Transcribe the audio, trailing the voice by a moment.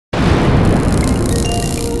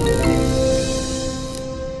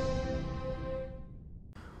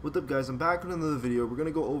What's up guys, I'm back with another video. We're going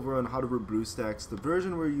to go over on how to root BlueStacks. The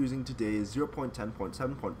version we're using today is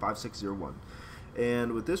 0.10.7.5601.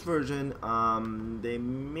 And with this version, they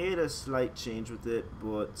made a slight change with it,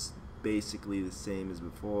 but it's basically the same as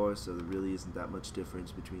before, so there really isn't that much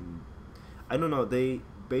difference between... I don't know, they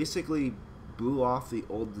basically blew off the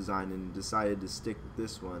old design and decided to stick with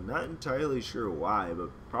this one. Not entirely sure why, but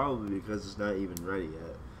probably because it's not even ready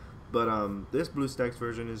yet. But this BlueStacks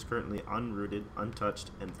version is currently unrooted,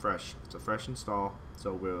 untouched, and fresh. It's a fresh install,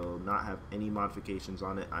 so we'll not have any modifications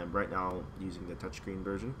on it. I'm right now using the touchscreen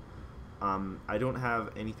version. I don't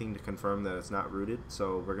have anything to confirm that it's not rooted,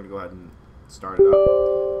 so we're going to go ahead and start it up.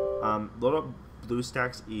 Load up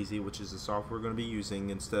BlueStacks Easy, which is the software we're going to be using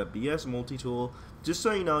instead of BS Multi-Tool. Just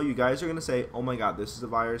so you know, you guys are going to say, oh my god, this is a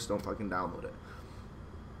virus, don't fucking download it.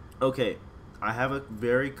 Okay, I have a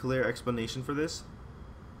very clear explanation for this.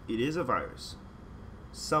 It is a virus.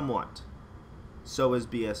 Somewhat. So is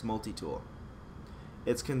BS Multi-Tool.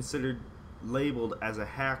 It's considered labeled as a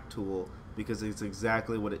hack tool because it's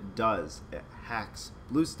exactly what it does. It hacks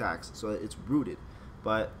BlueStacks, so it's rooted.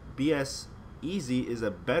 But BS Easy is a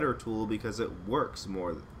better tool because it works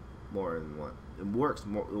more than one. It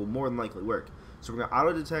will more than likely work. So we're going to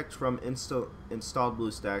auto-detect from installed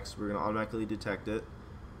BlueStacks. We're going to automatically detect it.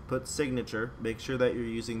 Put signature, make sure that you're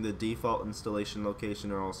using the default installation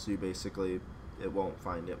location, or else basically it won't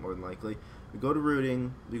find it more than likely. We go to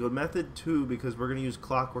rooting, we go to method 2 because we're going to use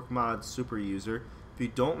Clockwork Mod's super user. If you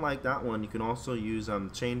don't like that one, you can also use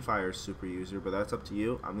Chainfire's super user, but that's up to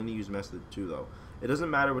you. I'm going to use method 2 though. It doesn't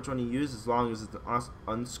matter which one you use as long as it's an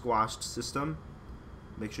unsquashed system.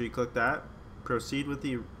 Make sure you click that. Proceed with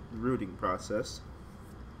the rooting process.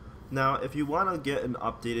 Now, if you want to get an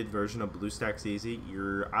updated version of BlueStacks Easy,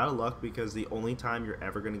 you're out of luck because the only time you're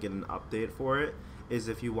ever going to get an update for it is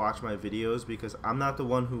if you watch my videos, because I'm not the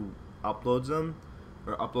one who uploads them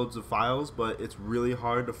or uploads the files, but it's really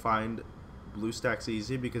hard to find BlueStacks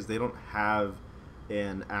Easy because they don't have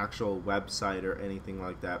an actual website or anything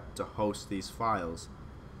like that to host these files.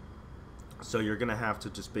 So you're going to have to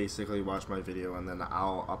just basically watch my video and then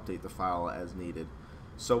I'll update the file as needed.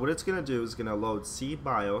 So what it's going to do is going to load C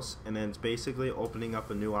BIOS, and then it's basically opening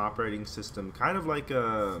up a new operating system, kind of like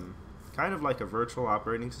a virtual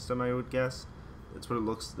operating system, I would guess. That's what it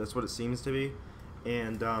looks. That's what it seems to be,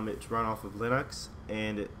 and it's run off of Linux,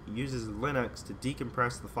 and it uses Linux to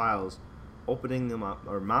decompress the files, opening them up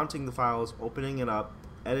or mounting the files, opening it up,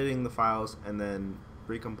 editing the files, and then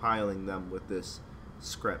recompiling them with this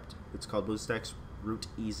script. It's called BlueStacks Root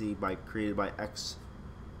Easy, created by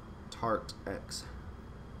XTartX.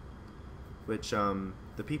 Which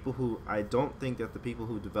the people who, I don't think that the people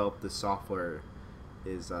who developed this software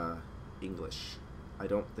is English. I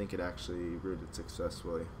don't think it actually rooted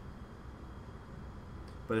successfully.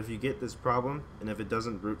 But if you get this problem and if it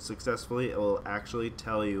doesn't root successfully, it will actually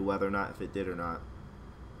tell you whether or not if it did or not.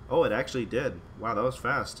 Oh, it actually did. Wow, that was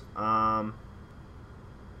fast. That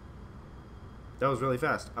was really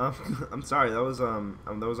fast. I'm sorry, that was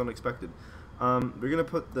unexpected. We're gonna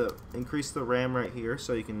increase the RAM right here,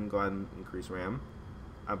 so you can go ahead and increase RAM.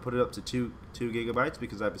 I put it up to 2 gigabytes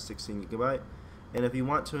because I have a 16 gigabyte. And if you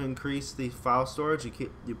want to increase the file storage,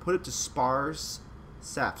 you put it to sparse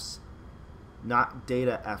CEFs, not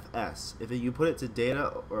data FS. If you put it to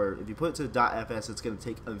data, or if you put it to .fs, it's gonna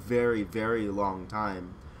take a very, very long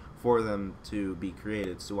time for them to be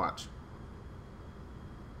created. So watch.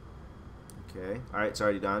 Okay, all right, it's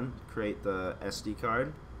already done. Create the SD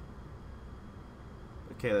card.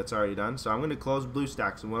 Okay, that's already done. So I'm going to close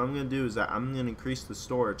BlueStacks, and what I'm going to do is that I'm going to increase the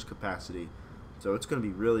storage capacity. So it's going to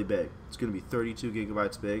be really big. It's going to be 32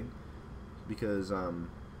 gigabytes big because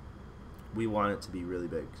we want it to be really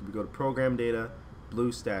big. So we go to Program Data,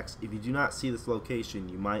 BlueStacks. If you do not see this location,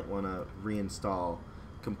 you might want to reinstall,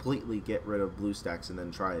 completely get rid of BlueStacks, and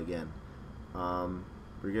then try again. We're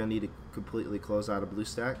going to need to completely close out of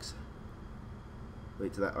BlueStacks.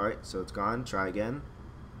 Wait till that. All right, so it's gone. Try again.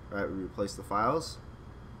 All right, we replace the files.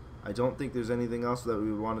 I don't think there's anything else that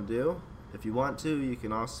we would want to do. If you want to, you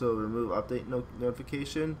can also remove update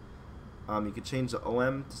notification. You can change the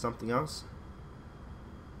OM to something else,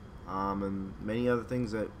 and many other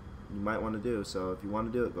things that you might want to do. So if you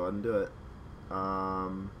want to do it, go ahead and do it.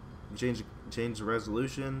 You change the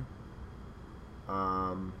resolution.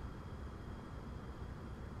 Well,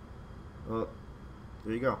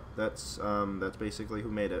 there you go. That's basically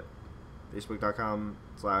who made it.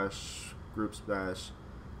 Facebook.com/groups/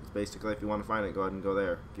 It's basically, if you want to find it, go ahead and go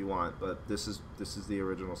there if you want. But this is the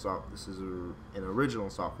original This is an original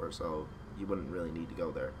software, so you wouldn't really need to go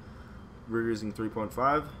there. We're using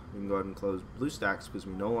 3.5. We can go ahead and close BlueStacks because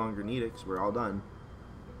we no longer need it because we're all done.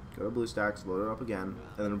 Go to BlueStacks, load it up again,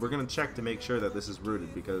 and then we're gonna check to make sure that this is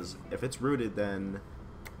rooted, because if it's rooted, then,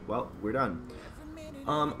 well, we're done.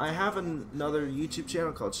 I have another YouTube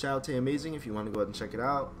channel called Shout Out Amazing if you want to go ahead and check it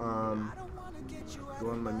out. Go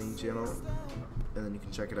on my main channel, and then you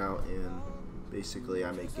can check it out, and basically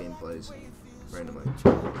I make gameplays randomly.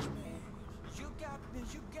 Just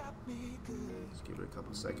give it a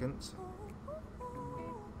couple seconds.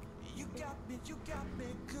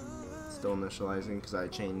 Still initializing because I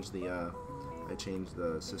changed the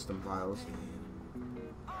system files,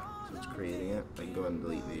 so it's creating it. I can go ahead and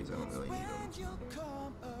delete these. I don't really need them.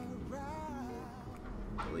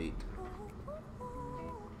 Delete.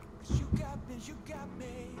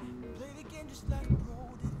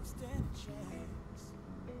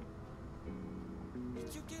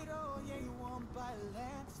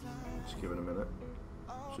 Just give it a minute.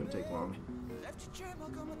 Shouldn't take long.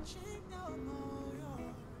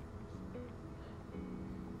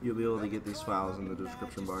 You'll be able to get these files in the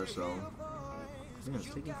description bar, so man, it's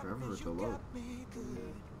taking forever to load.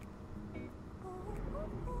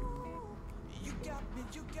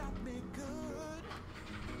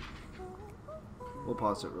 We'll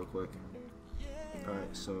pause it real quick.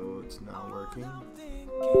 Alright, so it's now working.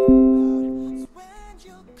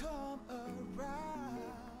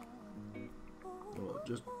 Well,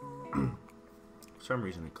 just for some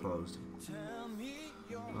reason it closed.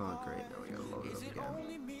 Oh great, now we gotta load it up again.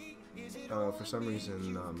 For some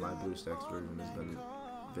reason my BlueStacks version has been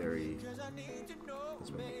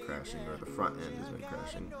crashing, or the front end has been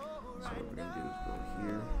crashing. So what we're gonna do is go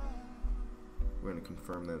here. We're gonna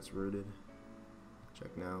confirm that it's rooted.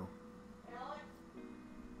 Check now.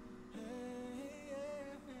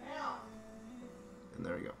 And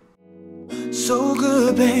there we go. So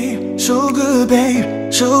good, babe, so good, babe,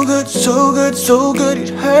 so good, so good, so good, it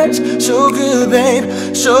hurts. So good,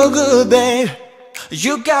 babe, so good, babe,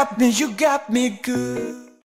 you got me good.